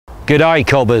G'day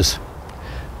cobbers.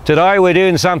 Today we're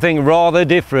doing something rather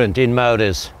different in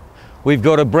motors. We've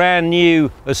got a brand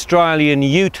new Australian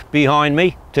ute behind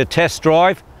me to test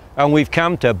drive, and we've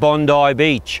come to Bondi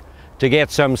Beach to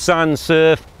get some sun,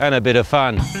 surf and a bit of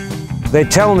fun. They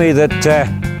tell me that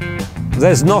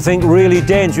there's nothing really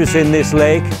dangerous in this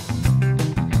lake.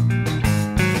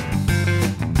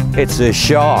 It's a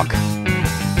shark.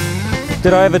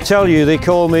 Did I ever tell you they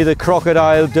call me the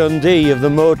Crocodile Dundee of the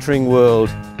motoring world?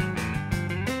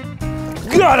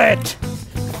 Got it!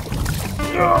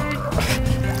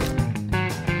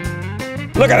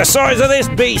 Look at the size of this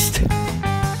beast!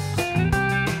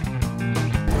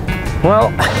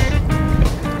 Well,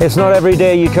 it's not every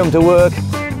day you come to work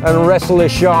and wrestle a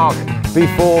shark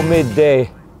before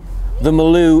midday. The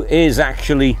Maloo is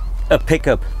actually a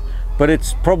pickup, but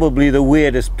it's probably the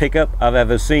weirdest pickup I've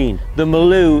ever seen. The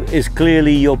Maloo is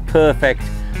clearly your perfect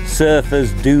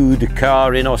surfer's dude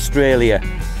car in Australia.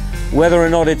 Whether or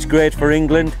not it's great for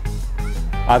England,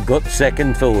 I've got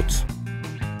second thoughts.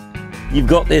 You've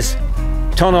got this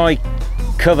tonneau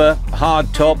cover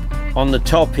hard top on the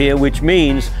top here, which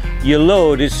means your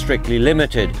load is strictly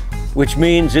limited, which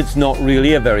means it's not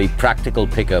really a very practical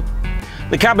pickup.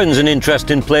 The cabin's an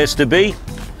interesting place to be.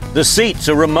 The seats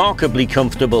are remarkably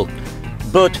comfortable,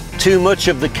 but too much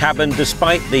of the cabin,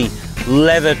 despite the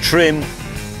leather trim,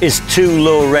 is too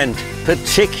low rent,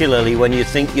 particularly when you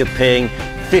think you're paying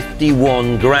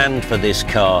 51 grand for this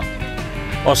car.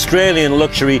 Australian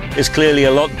luxury is clearly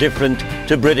a lot different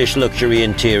to British luxury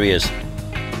interiors.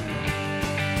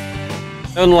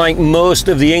 Unlike most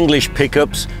of the English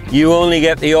pickups, you only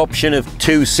get the option of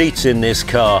 2 seats in this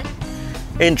car.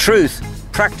 In truth,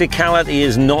 practicality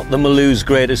is not the Maloo's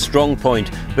greatest strong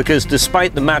point, because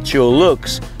despite the macho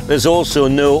looks, there's also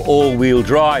no all-wheel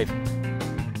drive.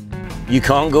 You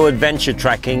can't go adventure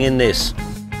tracking in this.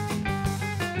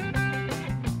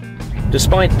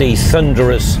 Despite the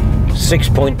thunderous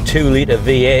 6.2 litre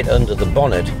V8 under the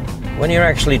bonnet, when you're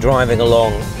actually driving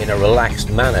along in a relaxed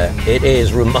manner, it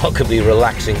is remarkably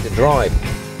relaxing to drive.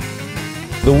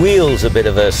 The wheel's a bit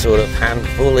of a sort of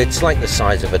handful. It's like the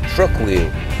size of a truck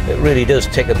wheel. It really does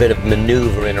take a bit of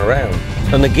manoeuvring around.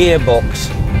 And the gearbox,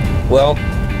 well,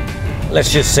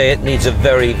 let's just say it needs a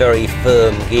very, very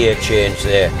firm gear change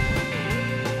there.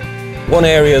 One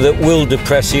area that will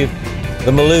depress you,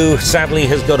 the Maloo sadly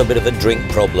has got a bit of a drink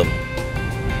problem.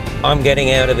 I'm getting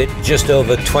out of it just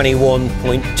over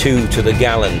 21.2 to the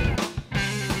gallon.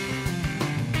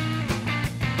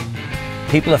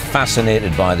 People are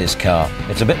fascinated by this car.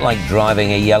 It's a bit like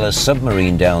driving a yellow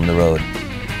submarine down the road.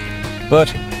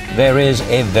 But there is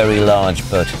a very large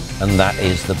but, and that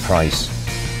is the price.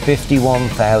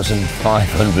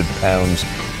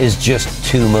 £51,500 is just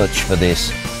too much for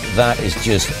this. That is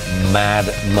just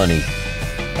mad money.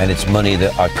 And it's money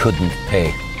that I couldn't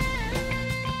pay.